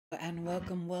and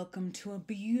welcome to a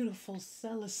beautiful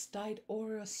Celestite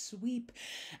Aura sweep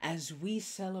as we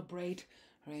celebrate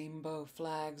Rainbow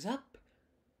Flags Up.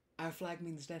 Our Flag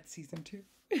Means Death Season 2.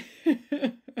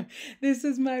 This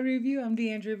is my review. I'm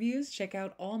Deandra Reviews. Check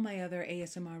out all my other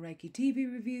ASMR Reiki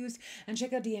TV reviews and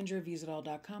check out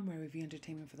deandrareviewsitall.com where I review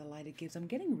entertainment for the light it gives. I'm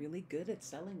getting really good at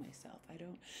selling myself. I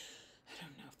don't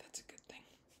know if that's a good thing.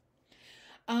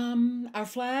 Our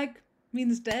Flag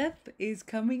Means Death is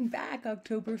coming back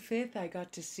October 5th. I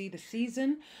got to see the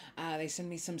season. They sent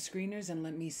me some screeners, and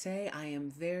let me say, I am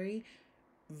very,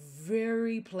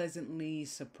 very pleasantly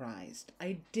surprised.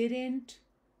 I didn't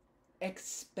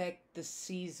expect the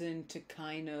season to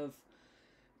kind of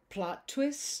plot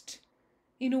twist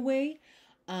in a way.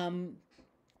 One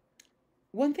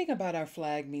thing about Our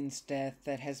Flag Means Death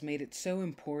that has made it so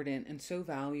important and so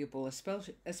valuable,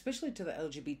 especially to the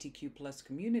LGBTQ plus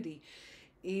community,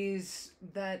 is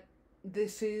that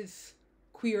this is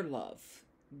queer love.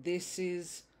 This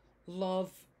is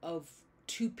love of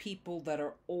two people that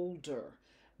are older,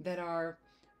 that are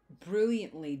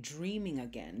brilliantly dreaming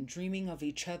again, dreaming of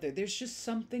each other. There's just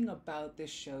something about this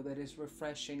show that is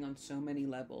refreshing on so many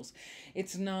levels.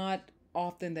 It's not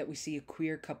often that we see a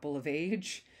queer couple of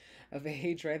age,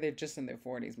 right? They're just in their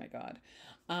 40s, my God.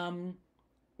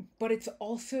 But it's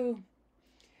also,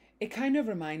 it kind of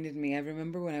reminded me, I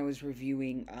remember when I was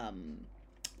reviewing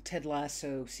Ted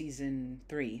Lasso season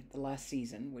 3, the last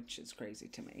season, which is crazy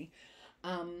to me.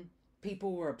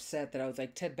 People were upset that I was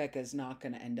like, Ted Becca is not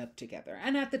going to end up together.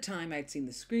 And at the time I'd seen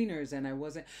the screeners and I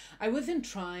wasn't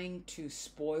trying to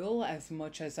spoil as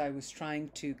much as I was trying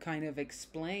to kind of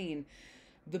explain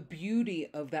the beauty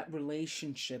of that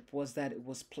relationship was that it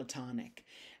was platonic.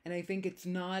 And I think it's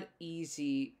not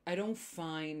easy. I don't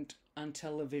find on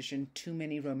television too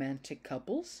many romantic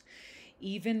couples,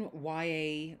 even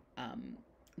YA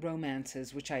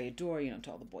romances, which I adore,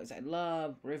 To All the Boys I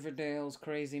Love, Riverdale's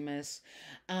Crazy Miss.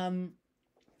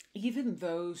 Even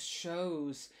those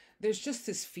shows, there's just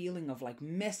this feeling of like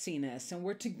messiness and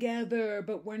we're together,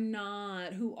 but we're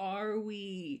not. Who are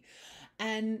we?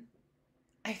 And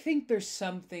I think there's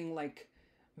something like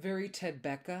very Ted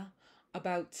Becca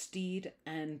about Steed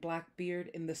and Blackbeard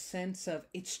in the sense of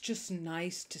it's just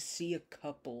nice to see a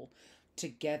couple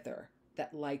together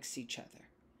that likes each other.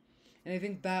 And I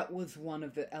think that was one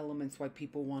of the elements why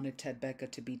people wanted Ted Becca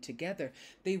to be together.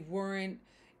 It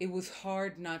was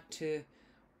hard not to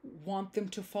want them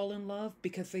to fall in love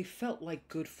because they felt like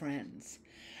good friends.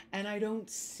 And I don't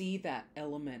see that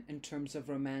element in terms of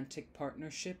romantic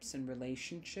partnerships and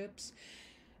relationships.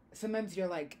 Sometimes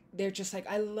they're just like,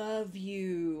 I love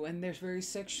you, and they're very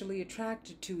sexually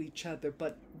attracted to each other,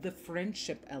 but the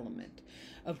friendship element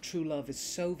of true love is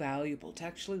so valuable to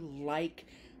actually like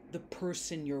the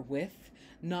person you're with,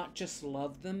 not just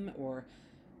love them, or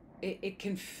it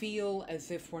can feel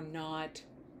as if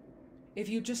if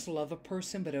you just love a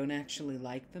person but don't actually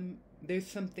like them, there's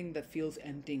something that feels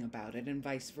emptying about it, and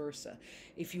vice versa.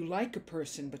 If you like a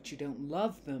person but you don't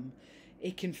love them,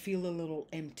 it can feel a little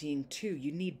emptying too.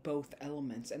 You need both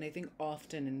elements. And I think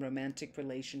often in romantic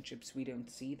relationships, we don't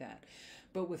see that.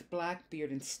 But with Blackbeard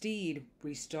and Steed,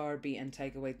 Reese Darby and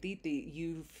Taika Waititi,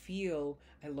 you feel,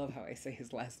 I love how I say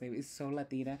his last name, is so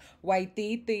Latina,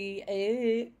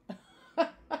 Waititi,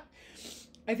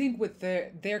 I think with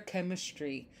their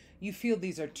chemistry, you feel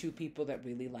these are two people that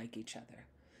really like each other.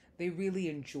 They really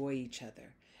enjoy each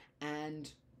other.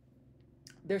 And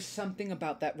there's something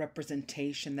about that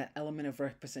representation, that element of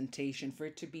representation, for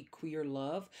it to be queer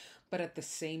love, but at the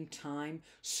same time,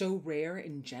 so rare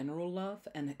in general love,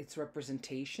 and its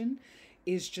representation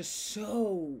is just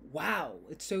so wow.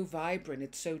 It's so vibrant.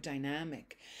 It's so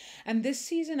dynamic. And this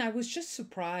season, I was just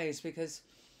surprised because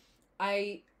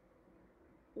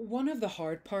one of the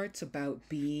hard parts about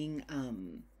being,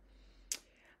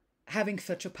 having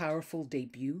such a powerful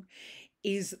debut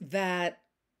is that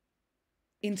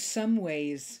in some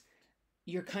ways,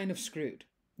 you're kind of screwed.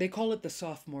 They call it the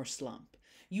sophomore slump.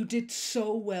 You did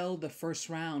so well the first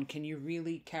round. Can you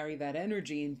really carry that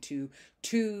energy into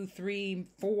 2, 3,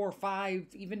 4, 5,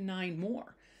 even 9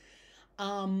 more?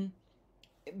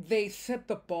 They set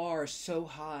the bar so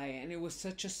high, and it was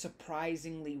such a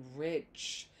surprisingly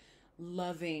rich,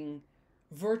 loving,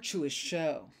 virtuous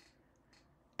show.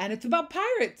 And it's about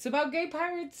pirates, about gay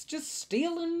pirates just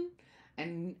stealing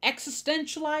and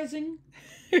existentializing.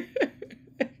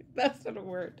 That's not a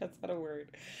word. That's not a word.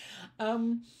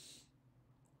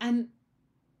 And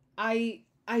I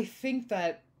think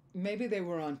that maybe they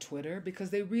were on Twitter because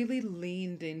they really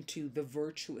leaned into the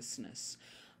virtuousness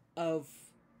of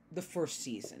the first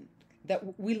season.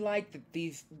 That we liked that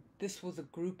this was a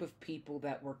group of people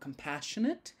that were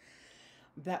compassionate,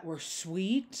 that were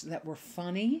sweet, that were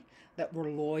funny, that were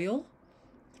loyal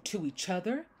to each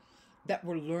other, that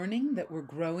we're learning, that we're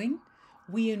growing.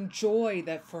 We enjoy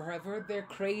that forever their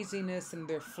craziness and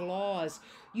their flaws.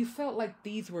 You felt like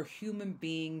these were human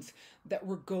beings that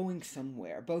were going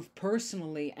somewhere, both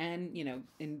personally and,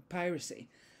 in piracy.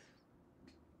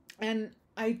 And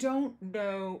I don't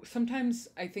know. Sometimes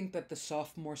I think that the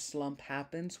sophomore slump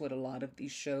happens with a lot of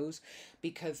these shows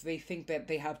because they think that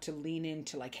they have to lean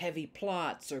into like heavy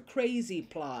plots or crazy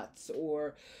plots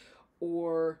or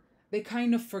they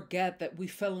kind of forget that we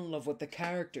fell in love with the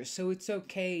characters. So it's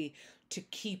okay to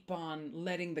keep on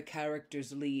letting the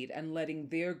characters lead and letting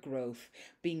their growth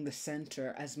being the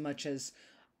center as much as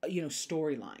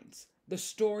storylines. The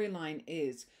storyline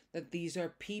is that these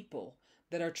are people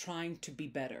that are trying to be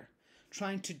better,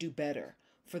 trying to do better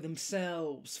for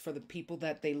themselves, for the people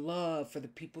that they love, for the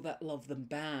people that love them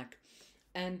back.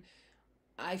 And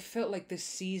I felt like this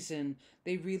season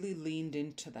they really leaned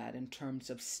into that in terms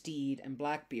of Steed and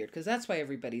Blackbeard because that's why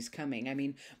everybody's coming. I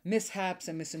mean, mishaps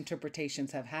and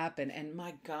misinterpretations have happened, and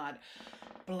my God,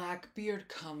 Blackbeard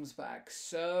comes back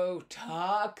so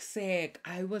toxic.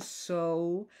 I was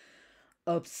so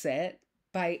upset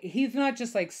by he's not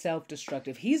just like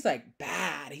self-destructive, he's like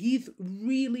bad, he's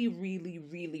really really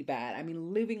really bad. I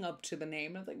mean, living up to the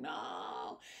name. I was like,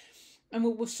 no. And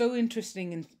what was so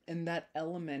interesting in that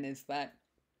element is that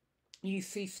you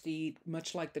see Steve,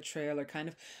 much like the trailer, kind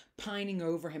of pining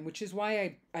over him, which is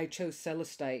why I chose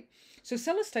Celestite. So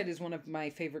Celestite is one of my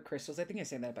favorite crystals. I think I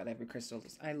say that about every crystal.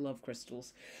 I love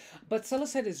crystals. But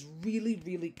Celestite is really,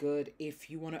 really good if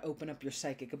you want to open up your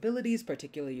psychic abilities,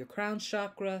 particularly your crown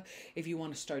chakra, if you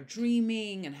want to start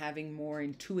dreaming and having more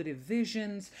intuitive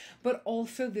visions, but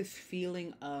also this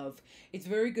feeling of, it's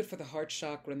very good for the heart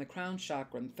chakra and the crown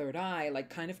chakra and third eye,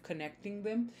 like kind of connecting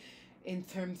them in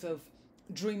terms of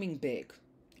dreaming big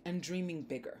and dreaming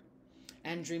bigger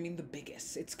and dreaming the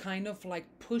biggest. It's kind of like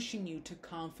pushing you to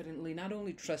confidently not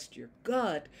only trust your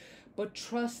gut, but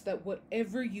trust that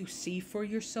whatever you see for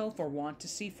yourself or want to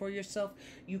see for yourself,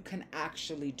 you can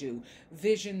actually do.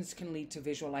 Visions can lead to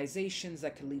visualizations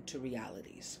that can lead to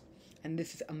realities. And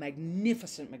this is a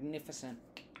magnificent, magnificent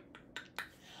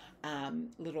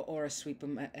little aura sweep of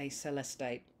a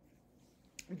Celestite.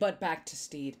 But back to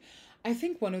Steed. I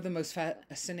think one of the most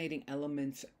fascinating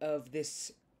elements of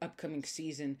this upcoming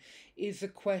season is the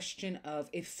question of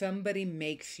if somebody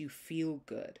makes you feel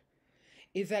good,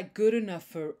 is that good enough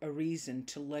for a reason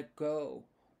to let go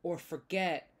or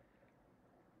forget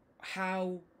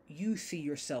how you see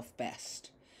yourself best?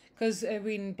 Because, I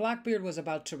mean, Blackbeard was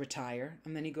about to retire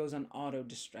and then he goes on auto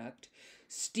destruct.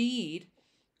 Steed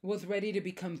was ready to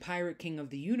become Pirate King of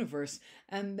the Universe,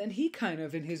 and then he kind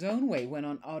of, in his own way, went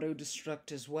on auto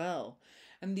destruct as well.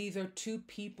 And these are two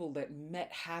people that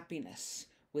met happiness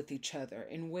with each other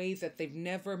in ways that they've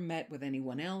never met with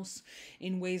anyone else,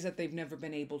 in ways that they've never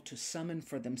been able to summon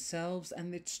for themselves.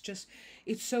 And it's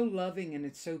so loving and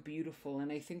it's so beautiful.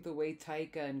 And I think the way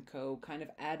Taika and co kind of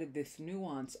added this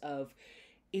nuance of,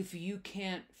 if you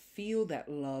can't feel that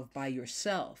love by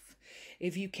yourself,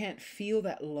 if you can't feel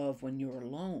that love when you're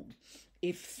alone,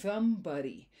 if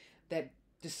somebody that,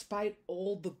 despite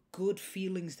all the good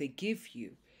feelings they give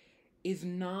you, is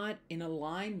not in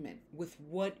alignment with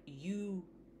what you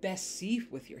best see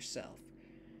with yourself,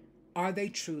 are they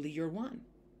truly your one?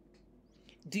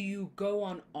 Do you go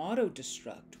on auto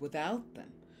destruct without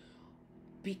them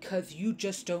because you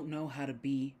just don't know how to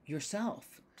be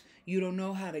yourself? You don't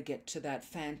know how to get to that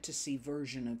fantasy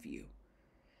version of you.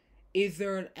 Is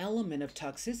there an element of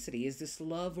toxicity? Is this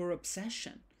love or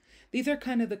obsession? These are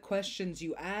kind of the questions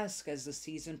you ask as the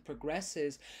season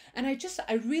progresses. And I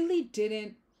really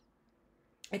didn't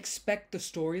expect the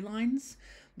storylines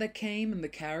that came and the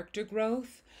character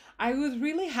growth. I was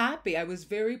really happy. I was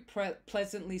very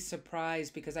pleasantly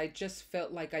surprised because I just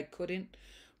felt like I couldn't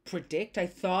predict. I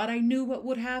thought I knew what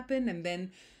would happen, and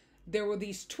then there were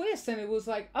these twists, and it was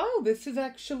like, oh, this is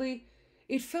actually,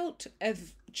 it felt,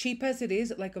 as cheap as it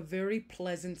is, like a very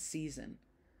pleasant season.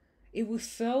 It was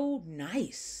so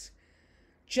nice,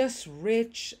 just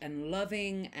rich and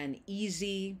loving and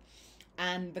easy.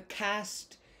 And the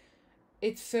cast,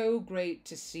 it's so great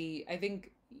to see. I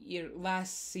think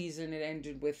last season it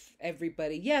ended with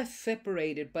everybody, yes,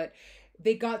 separated, but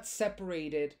they got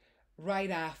separated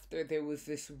right after there was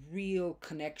this real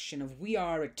connection of, we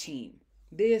are a team.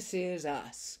 This is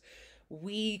us.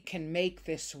 We can make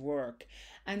this work.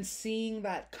 And seeing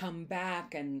that come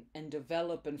back and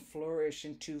develop and flourish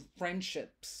into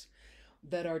friendships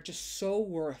that are just so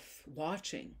worth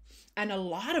watching. And a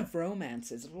lot of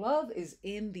romances. Love is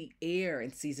in the air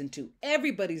in season 2.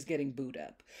 Everybody's getting booed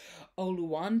up.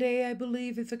 Oluwande, I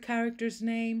believe, is the character's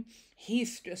name.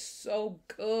 He's just so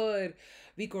good.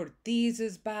 Vic Ortiz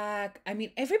is back. I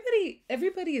mean,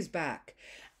 everybody is back.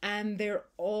 And they're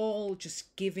all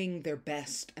just giving their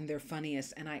best and their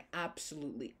funniest. And I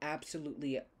absolutely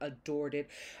adored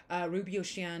it. Rubio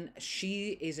Xian,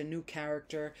 she is a new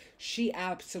character. She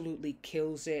absolutely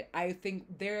kills it. I think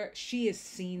she is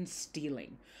scene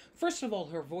stealing. First of all,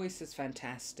 her voice is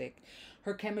fantastic.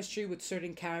 Her chemistry with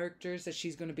certain characters that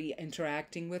she's going to be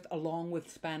interacting with, along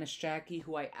with Spanish Jackie,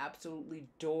 who I absolutely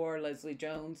adore, Leslie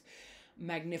Jones,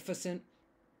 magnificent.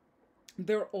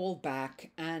 They're all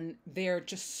back and they're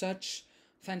just such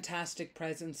fantastic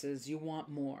presences. You want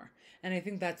more. And I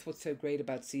think that's what's so great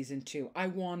about season 2. I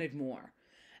wanted more.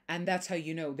 And that's how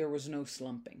you know there was no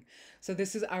slumping. So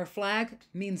this is Our Flag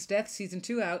Means Death, season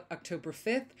 2, out October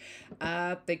 5th.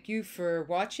 Thank you for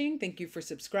watching. Thank you for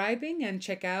subscribing. And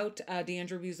check out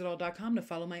deandreviewsitall.com to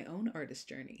follow my own artist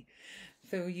journey.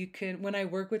 So you can, when I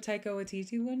work with Taika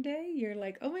Waititi one day, you're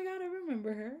like, oh my God, I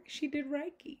remember her. She did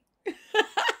Reiki.